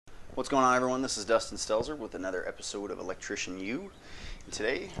What's going on, everyone? This is Dustin Stelzer with another episode of Electrician U. And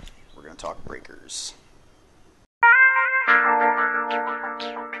today we're going to talk breakers.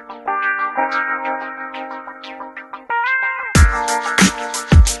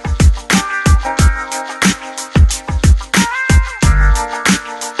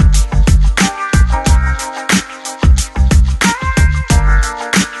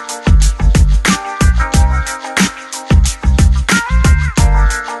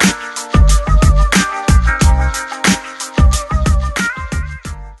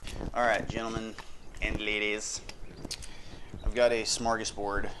 Alright, gentlemen and ladies, I've got a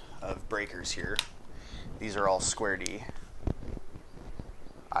smorgasbord of breakers here. These are all Square D.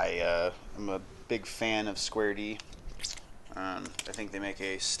 I'm a big fan of Square D. I think they make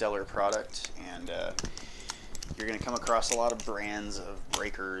a stellar product, and you're going to come across a lot of brands of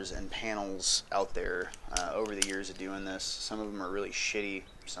breakers and panels out there over the years of doing this. Some of them are really shitty.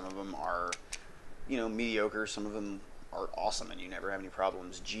 Some of them are, mediocre. Some of them are awesome and you never have any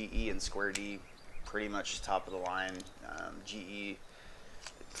problems. GE and Square D, pretty much top of the line. GE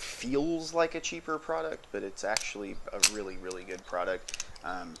feels like a cheaper product, but it's actually a really, really good product.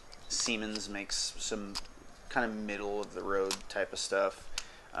 Siemens makes some kind of middle of the road type of stuff.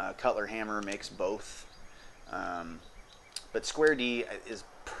 Cutler Hammer makes both. But Square D is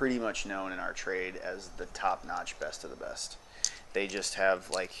pretty much known in our trade as the top-notch best of the best. They just have,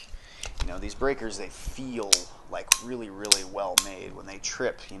 these breakers, they feel like really, really well made when they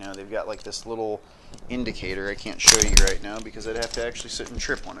trip. They've got like this little indicator. I can't show you right now because I'd have to actually sit and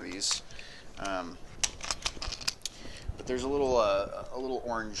trip one of these. But there's a little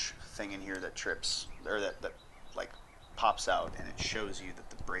orange thing in here that trips, or that pops out, and it shows you that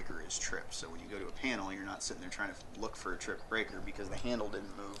the breaker is tripped. So when you go to a panel, you're not sitting there trying to look for a tripped breaker because the handle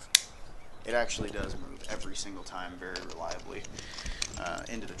didn't move. It actually does move every single time very reliably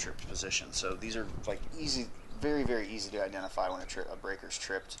into the tripped position. So these are easy, very, very easy to identify when a breaker's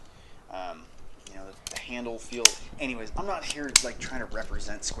tripped. The handle feel. Anyways, I'm not here trying to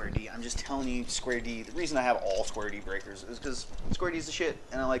represent Square D. I'm just telling you, Square D. The reason I have all Square D breakers is because Square D's the shit,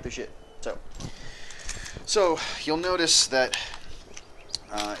 and I like the shit. So you'll notice that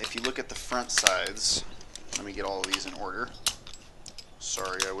if you look at the front sides, let me get all of these in order.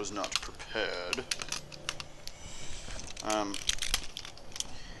 Sorry, I was not prepared.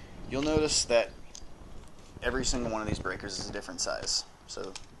 You'll notice that every single one of these breakers is a different size.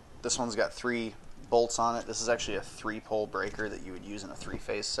 So this one's got 3 bolts on it. This is actually a 3-pole breaker that you would use in a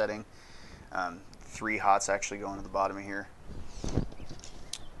 3-phase setting. 3 hots actually go into the bottom of here.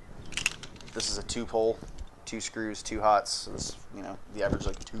 This is a 2-pole, 2 screws, 2 hots. So this, the average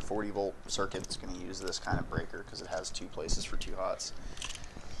 240-volt circuit is going to use this kind of breaker because it has 2 places for 2 hots.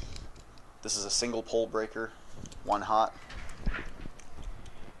 This is a single pole breaker, 1 hot.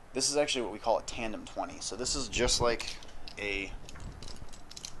 This is actually what we call a tandem 20. So this is just like a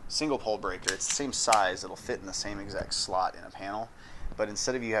single pole breaker. It's the same size. It'll fit in the same exact slot in a panel. But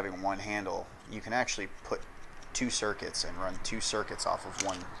instead of you having 1 handle, you can actually put 2 circuits and run 2 circuits off of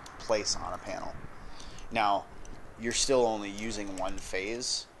 1 place on a panel. Now, you're still only using 1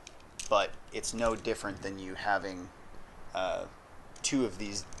 phase, but it's no different than you having 2 of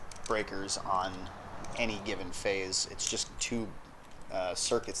these breakers on any given phase. It's just 2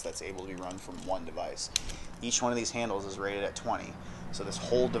 circuits that's able to be run from 1 device. Each one of these handles is rated at 20, so this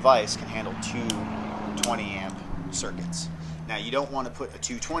whole device can handle 2 20 amp circuits. Now, you don't want to put a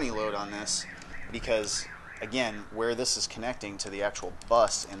 220 load on this because, again, where this is connecting to the actual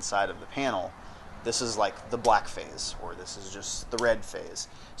bus inside of the panel, this is like the black phase, or this is just the red phase.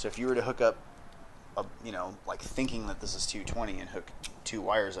 So if you were to hook up thinking that this is 220 and hook 2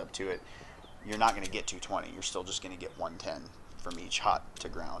 wires up to it, you're not going to get 220. You're still just going to get 110 from each hot to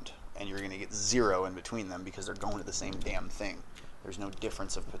ground, and you're going to get 0 in between them because they're going to the same damn thing. There's no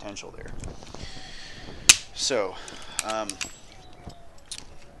difference of potential there. So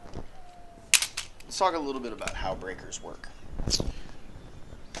let's talk a little bit about how breakers work.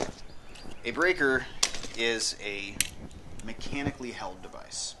 A breaker is a mechanically held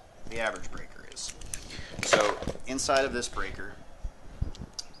device. The average breaker is. So inside of this breaker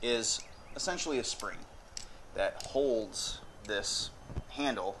is essentially a spring that holds this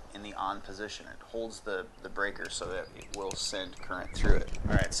handle in the on position. It holds the breaker so that it will send current through it.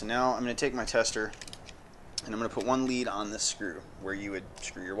 Alright, so now I'm going to take my tester and I'm going to put 1 lead on this screw where you would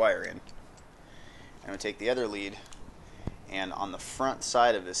screw your wire in. I'm going to take the other lead, and on the front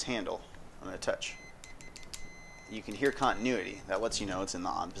side of this handle I'm going to touch. You can hear continuity. That lets you know it's in the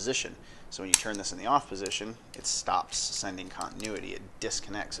on position. So when you turn this in the off position, it stops sending continuity. It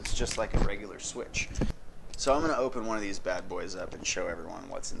disconnects. It's just like a regular switch. So I'm going to open one of these bad boys up and show everyone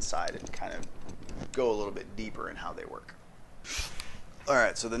what's inside and kind of go a little bit deeper in how they work.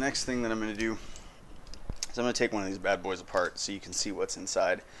 Alright, so the next thing that I'm going to do is I'm going to take one of these bad boys apart so you can see what's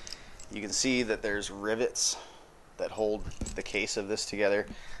inside. You can see that there's rivets that hold the case of this together.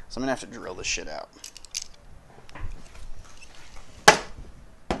 So I'm going to have to drill this shit out.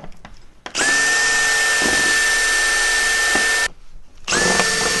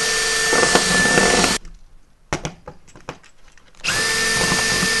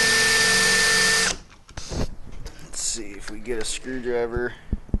 See if we get a screwdriver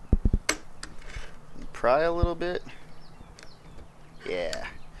and pry a little bit. Yeah,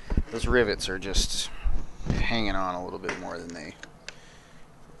 those rivets are just hanging on a little bit more than they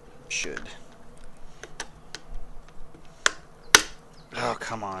should. Oh,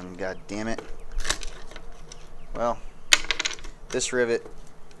 come on, god damn it. Well, this rivet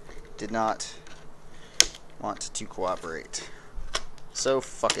did not want to cooperate. So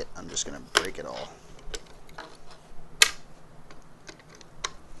fuck it, I'm just gonna break it all.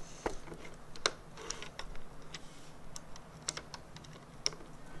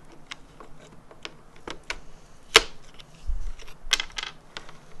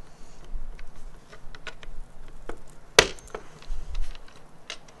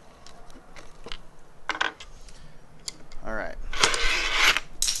 Alright,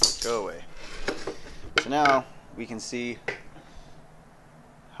 go away. So now we can see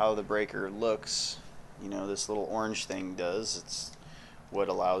how the breaker looks. You know, this little orange thing does. It's what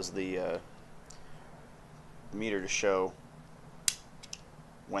allows the meter to show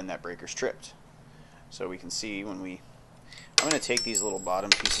when that breaker's tripped. So we can see when we... I'm going to take these little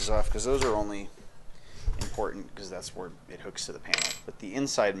bottom pieces off because those are only important because that's where it hooks to the panel. But the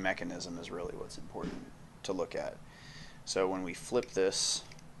inside mechanism is really what's important to look at. So when we flip this,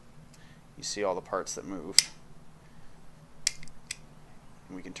 you see all the parts that move.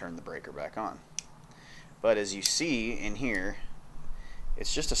 And we can turn the breaker back on. But as you see in here,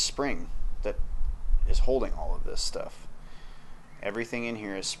 it's just a spring that is holding all of this stuff. Everything in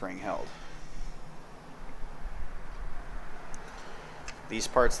here is spring held. These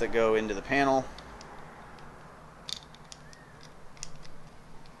parts that go into the panel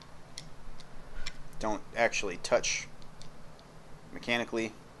don't actually touch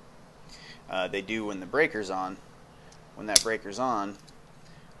mechanically. They do when the breaker's on. When that breaker's on,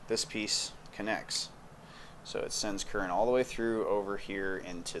 this piece connects. So it sends current all the way through over here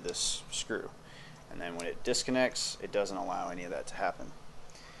into this screw. And then when it disconnects, it doesn't allow any of that to happen.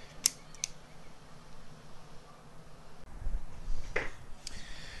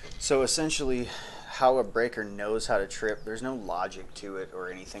 So essentially, how a breaker knows how to trip, there's no logic to it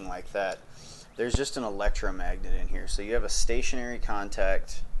or anything like that. There's just an electromagnet in here. So you have a stationary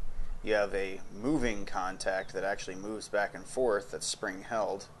contact, you have a moving contact that actually moves back and forth that's spring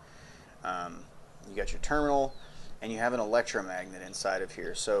held. You got your terminal, and you have an electromagnet inside of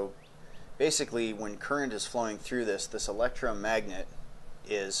here. So basically, when current is flowing through this, this electromagnet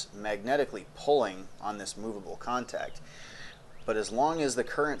is magnetically pulling on this movable contact. But as long as the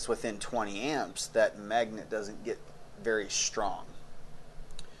current's within 20 amps, that magnet doesn't get very strong.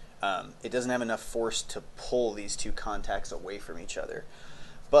 It doesn't have enough force to pull these two contacts away from each other.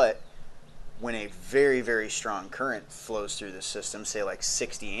 But when a very, very strong current flows through the system, say like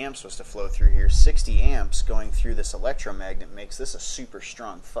 60 amps was to flow through here, 60 amps going through this electromagnet makes this a super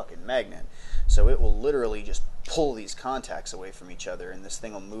strong fucking magnet. So it will literally just pull these contacts away from each other, and this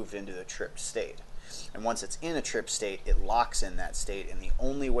thing will move into the tripped state. And once it's in a tripped state, it locks in that state, and the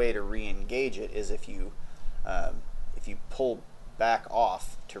only way to re-engage it is if you pull back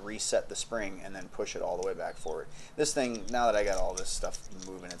off to reset the spring and then push it all the way back forward. This thing, now that I got all this stuff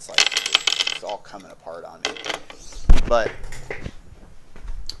moving, it's like it's all coming apart on me. But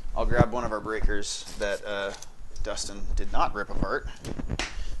I'll grab one of our breakers that Dustin did not rip apart.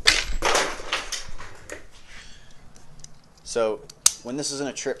 So when this is in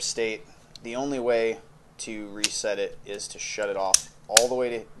a tripped state, the only way to reset it is to shut it off all the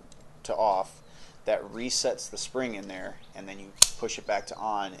way to off. That resets the spring in there, and then you push it back to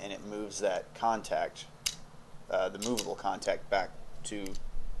on, and it moves that contact, the movable contact, back to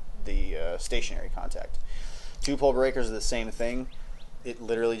the stationary contact. 2-pole breakers are the same thing. It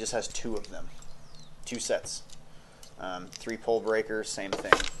literally just has 2 of them, 2 sets. 3-pole breakers, same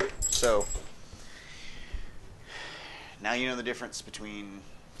thing. So now you know the difference between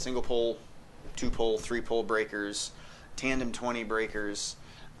single pole, 2-pole, 3-pole breakers, tandem 20 breakers.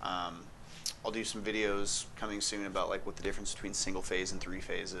 I'll do some videos coming soon about like what the difference between single phase and 3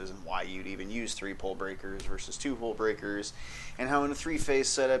 phases and why you'd even use 3-pole breakers versus 2-pole breakers, and how in a 3-phase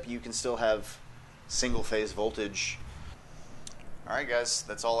setup you can still have single phase voltage. Alright guys,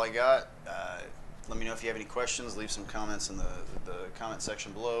 that's all I got. Let me know if you have any questions. Leave some comments in the comment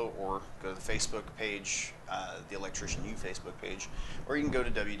section below, or go to the Facebook page, the Electrician U Facebook page, or you can go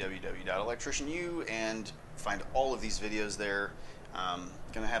to www.electricianu and find all of these videos there.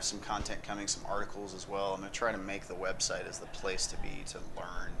 Going to have some content coming, some articles as well. I'm going to try to make the website as the place to be to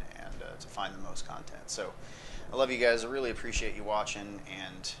learn and to find the most content. So I love you guys. I really appreciate you watching,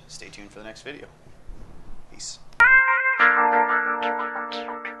 and stay tuned for the next video. Peace.